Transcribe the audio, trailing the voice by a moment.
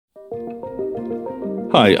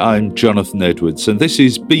Hi, I'm Jonathan Edwards, and this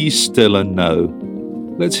is Be Still and Know.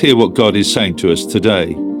 Let's hear what God is saying to us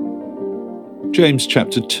today. James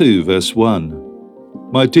chapter 2, verse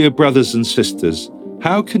 1. My dear brothers and sisters,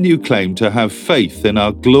 how can you claim to have faith in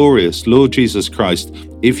our glorious Lord Jesus Christ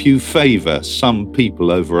if you favour some people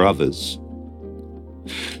over others?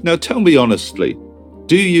 Now tell me honestly,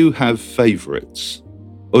 do you have favourites?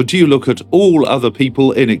 Or do you look at all other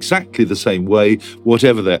people in exactly the same way,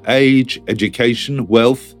 whatever their age, education,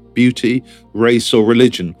 wealth, beauty, race or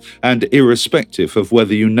religion, and irrespective of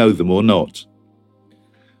whether you know them or not?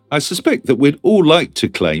 I suspect that we'd all like to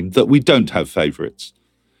claim that we don't have favourites.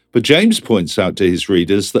 But James points out to his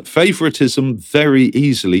readers that favouritism very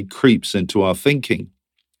easily creeps into our thinking.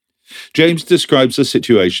 James describes a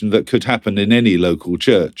situation that could happen in any local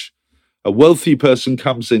church. A wealthy person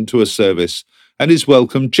comes into a service and is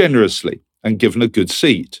welcomed generously and given a good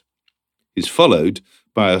seat. He's followed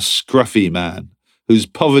by a scruffy man, whose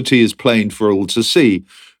poverty is plain for all to see,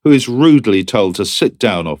 who is rudely told to sit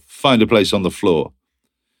down or find a place on the floor.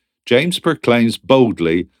 James proclaims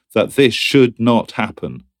boldly that this should not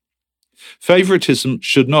happen. Favouritism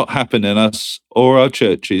should not happen in us or our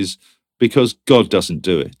churches because God doesn't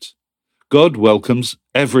do it. God welcomes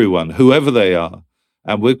everyone, whoever they are,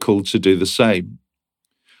 and we're called to do the same.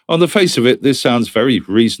 On the face of it, this sounds very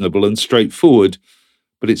reasonable and straightforward,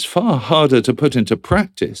 but it's far harder to put into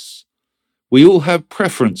practice. We all have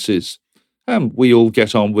preferences, and we all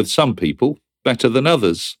get on with some people better than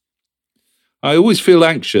others. I always feel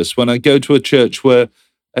anxious when I go to a church where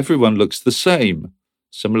everyone looks the same,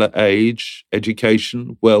 similar age,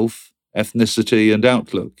 education, wealth, ethnicity, and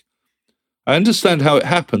outlook. I understand how it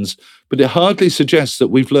happens, but it hardly suggests that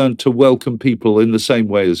we've learned to welcome people in the same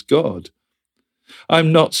way as God.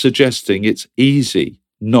 I'm not suggesting it's easy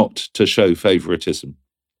not to show favouritism,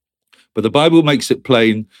 but the Bible makes it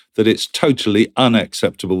plain that it's totally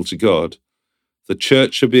unacceptable to God. The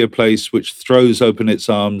church should be a place which throws open its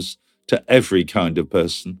arms to every kind of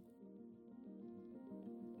person.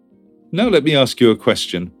 Now let me ask you a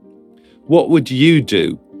question. What would you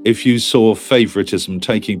do if you saw favouritism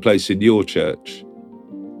taking place in your church?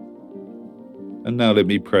 And now let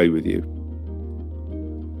me pray with you.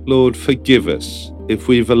 Lord, forgive us if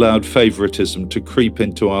we've allowed favouritism to creep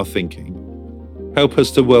into our thinking. Help us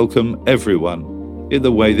to welcome everyone in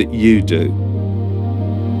the way that you do.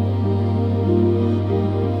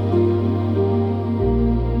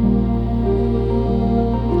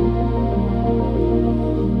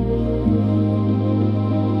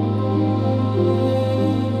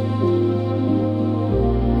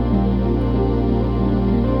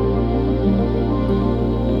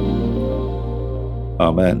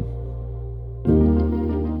 Amen.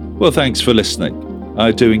 Well, thanks for listening.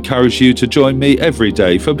 I do encourage you to join me every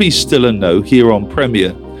day for Be Still and Know here on Premier.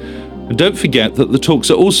 And don't forget that the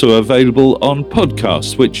talks are also available on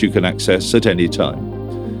podcasts, which you can access at any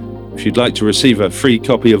time. If you'd like to receive a free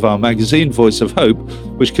copy of our magazine, Voice of Hope,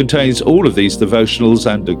 which contains all of these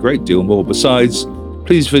devotionals and a great deal more besides,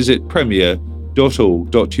 please visit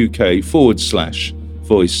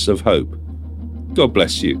premier.org.uk/Voice of Hope. God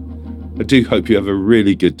bless you. I do hope you have a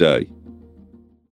really good day.